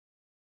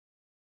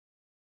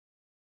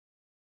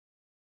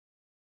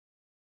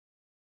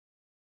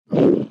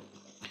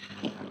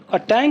A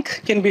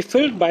tank can be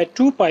filled by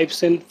two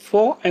pipes in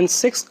 4 and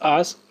 6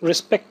 hours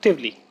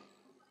respectively.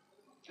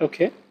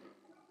 Okay.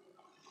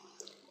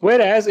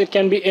 Whereas it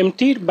can be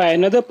emptied by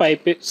another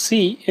pipe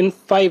C in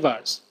 5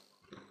 hours.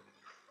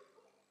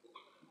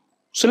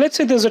 So let's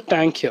say there's a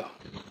tank here.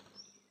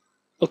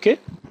 Okay.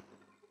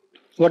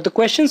 What the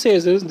question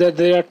says is that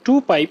there are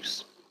two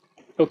pipes.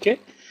 Okay.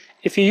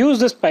 If you use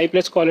this pipe,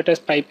 let's call it as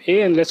pipe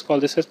A and let's call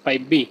this as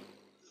pipe B.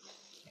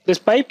 This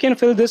pipe can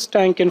fill this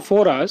tank in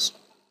 4 hours.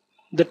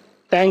 The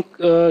tank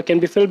can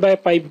be filled by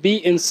pipe B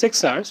in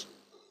 6 hours.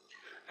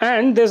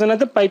 And there's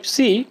another pipe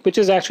C which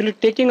is actually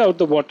taking out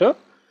the water,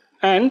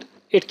 and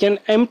it can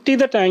empty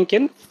the tank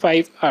in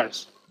 5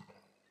 hours.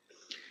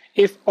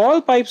 If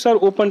all pipes are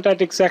opened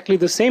at exactly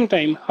the same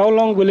time, how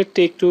long will it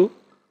take to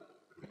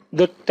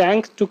the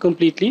tank to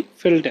completely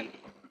filled in?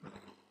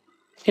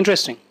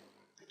 Interesting.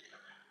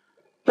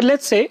 But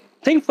let's say,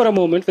 think for a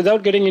moment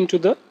without getting into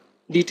the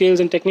details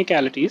and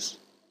technicalities.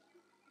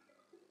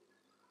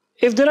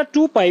 If there are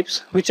two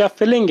pipes which are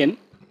filling in,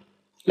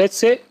 let's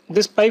say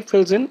this pipe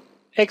fills in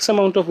X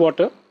amount of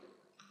water,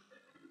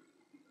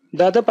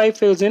 the other pipe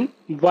fills in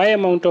Y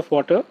amount of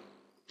water,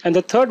 and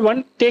the third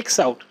one takes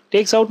out.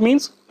 Takes out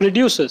means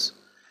reduces.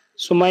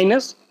 So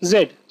minus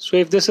Z. So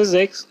if this is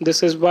X,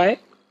 this is Y,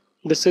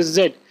 this is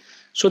Z.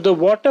 So the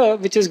water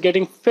which is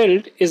getting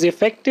filled is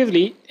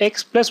effectively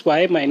X plus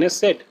Y minus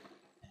Z.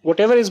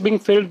 Whatever is being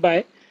filled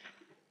by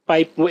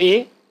pipe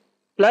A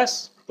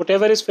plus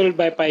whatever is filled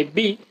by pipe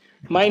B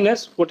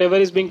minus whatever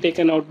is being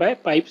taken out by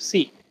pipe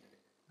C.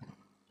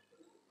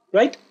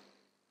 Right?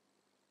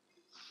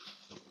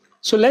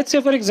 So let's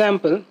say, for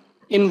example,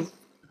 in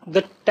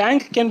the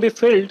tank can be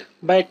filled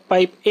by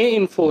pipe A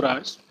in 4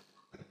 hours,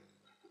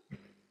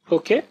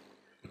 okay,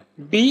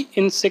 B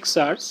in 6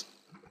 hours,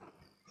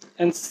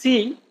 and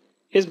C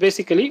is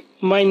basically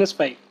minus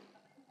 5.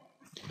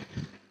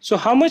 So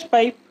how much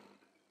pipe,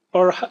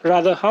 or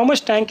rather how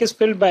much tank is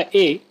filled by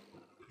A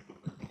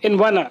in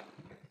 1 hour?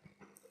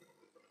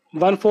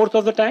 1/4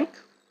 of the tank.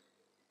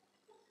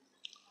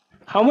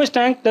 How much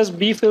tank does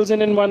B fills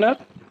in 1 hour?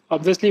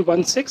 Obviously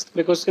 1/6,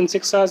 because in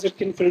 6 hours it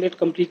can fill it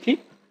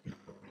completely.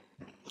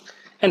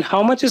 And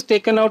how much is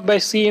taken out by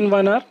C in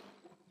 1 hour?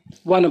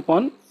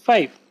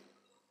 1/5.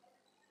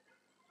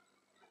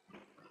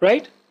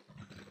 Right?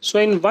 So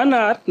in 1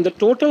 hour, the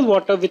total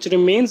water which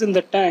remains in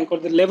the tank, or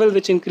the level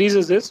which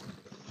increases, is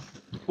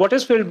what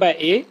is filled by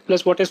A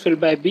plus what is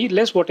filled by B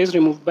less what is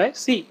removed by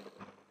C.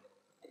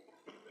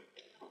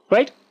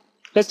 Right?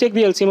 Let's take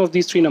the LCM of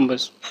these three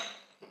numbers.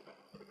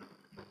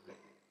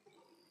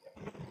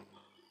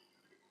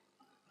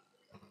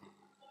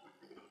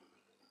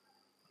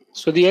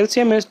 So the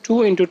LCM is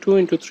 2 into 2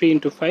 into 3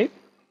 into 5,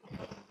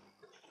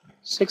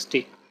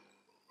 60.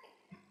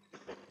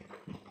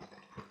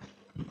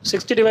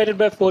 60 divided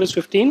by 4 is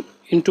 15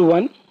 into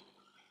 1,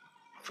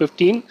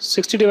 15.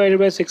 60 divided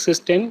by 6 is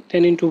 10,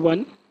 10 into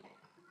 1,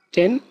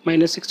 10,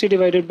 minus 60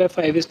 divided by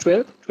 5 is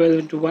 12, 12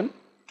 into 1,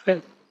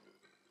 12.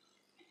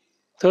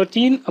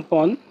 13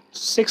 upon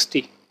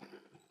 60.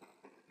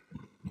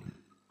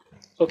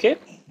 Okay.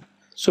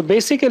 So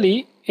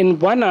basically in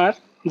 1 hour,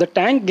 the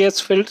tank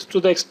gets filled to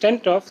the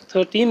extent of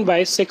 13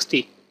 by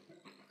 60.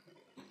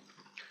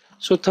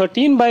 So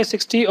 13 by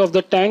 60 of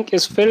the tank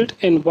is filled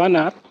in 1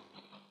 hour.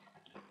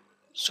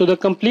 So the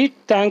complete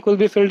tank will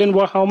be filled in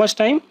how much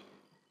time?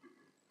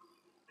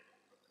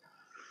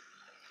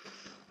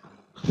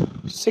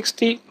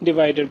 60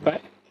 divided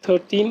by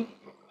 13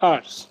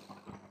 hours.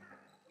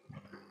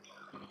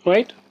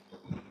 Right?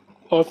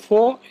 Or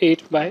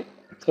 4/8 by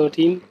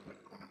 13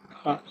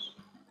 hours.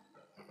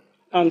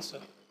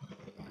 Answer.